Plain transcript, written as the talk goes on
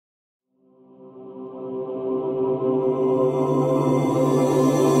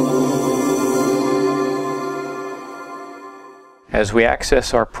As we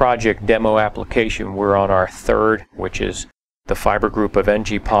access our project demo application, we're on our third, which is the fiber group of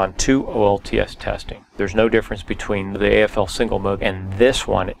NG-PON2 OLTS testing. There's no difference between the AFL single mode and this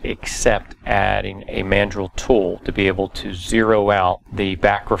one except adding a mandrel tool to be able to zero out the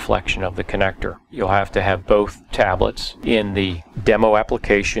back reflection of the connector. You'll have to have both tablets in the demo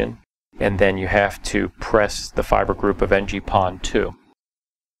application, and then you have to press the fiber group of NG-PON2.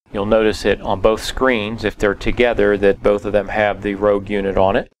 You'll notice it on both screens, if they're together, that both of them have the Rogue unit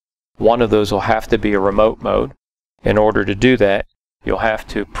on it. One of those will have to be a remote mode. In order to do that, you'll have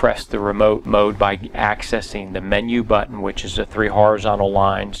to press the remote mode by accessing the menu button, which is the 3 horizontal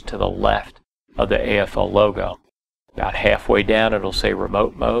lines to the left of the AFL logo. About halfway down, it'll say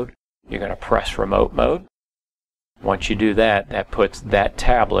remote mode. You're going to press remote mode. Once you do that, that puts that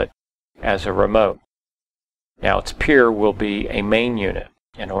tablet as a remote. Now its peer will be a main unit.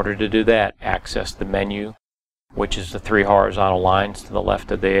 In order to do that, access the menu, which is the 3 horizontal lines to the left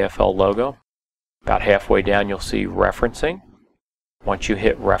of the AFL logo. About halfway down, you'll see referencing. Once you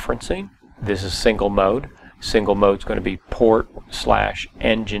hit referencing, this is single mode. Single mode is going to be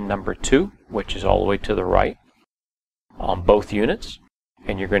port/engine number 2, which is all the way to the right on both units.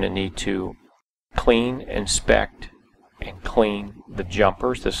 And you're going to need to clean, inspect, and clean the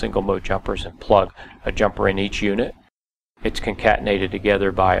jumpers, the single mode jumpers, and plug a jumper in each unit. It's concatenated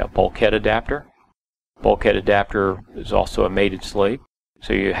together by a bulkhead adapter. Bulkhead adapter is also a mated sleeve,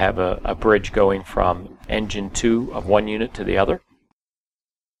 so you have a bridge going from engine 2 of one unit to the other.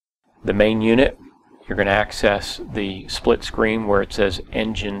 The main unit, you're going to access the split screen where it says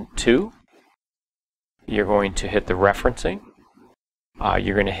engine 2. You're going to hit the referencing.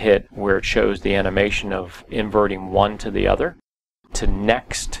 You're going to hit where it shows the animation of inverting one to the other, to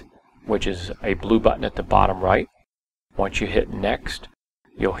next, which is a blue button at the bottom right. Once you hit next,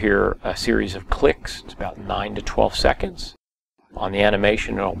 you'll hear a series of clicks. It's about 9 to 12 seconds. On the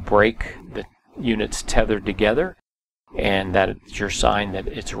animation, it'll break the units tethered together, and that's your sign that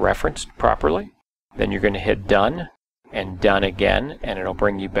it's referenced properly. Then you're going to hit done and done again, and it'll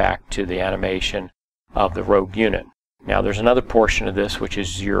bring you back to the animation of the Rogue unit. Now there's another portion of this which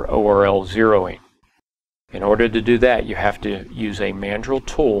is your ORL zeroing. In order to do that, you have to use a mandrel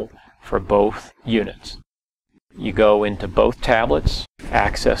tool for both units. You go into both tablets,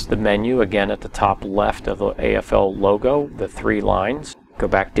 access the menu again at the top left of the AFL logo, the 3 lines. Go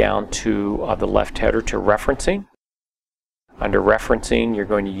back down to the left header to referencing. Under referencing, you're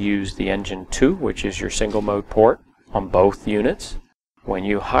going to use the engine 2, which is your single mode port on both units. When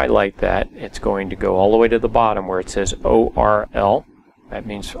you highlight that, it's going to go all the way to the bottom where it says ORL. That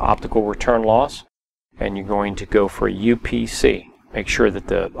means optical return loss. And you're going to go for UPC. Make sure that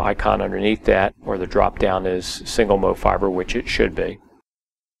the icon underneath that, or the drop down, is single mode fiber, which it should be.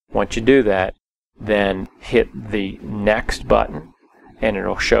 Once you do that, then hit the next button, and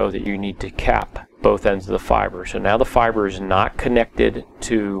it'll show that you need to cap both ends of the fiber. So now the fiber is not connected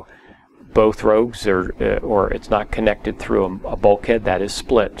to both Rogues, or it's not connected through a bulkhead. That is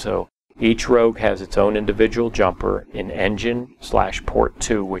split. So each Rogue has its own individual jumper in engine/port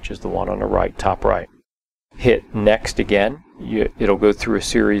 2, which is the one on the right, top right. Hit next again. It'll go through a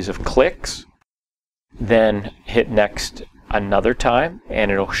series of clicks. Then hit next another time, and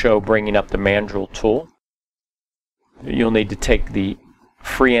it'll show bringing up the mandrel tool. You'll need to take the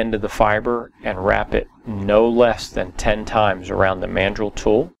free end of the fiber and wrap it no less than 10 times around the mandrel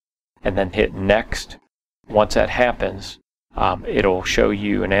tool, and then hit next. Once that happens, it'll show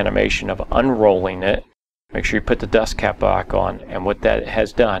you an animation of unrolling it. Make sure you put the dust cap back on, and what that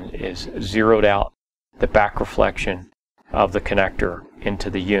has done is zeroed out the back reflection of the connector into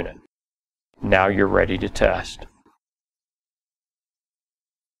the unit. Now you're ready to test.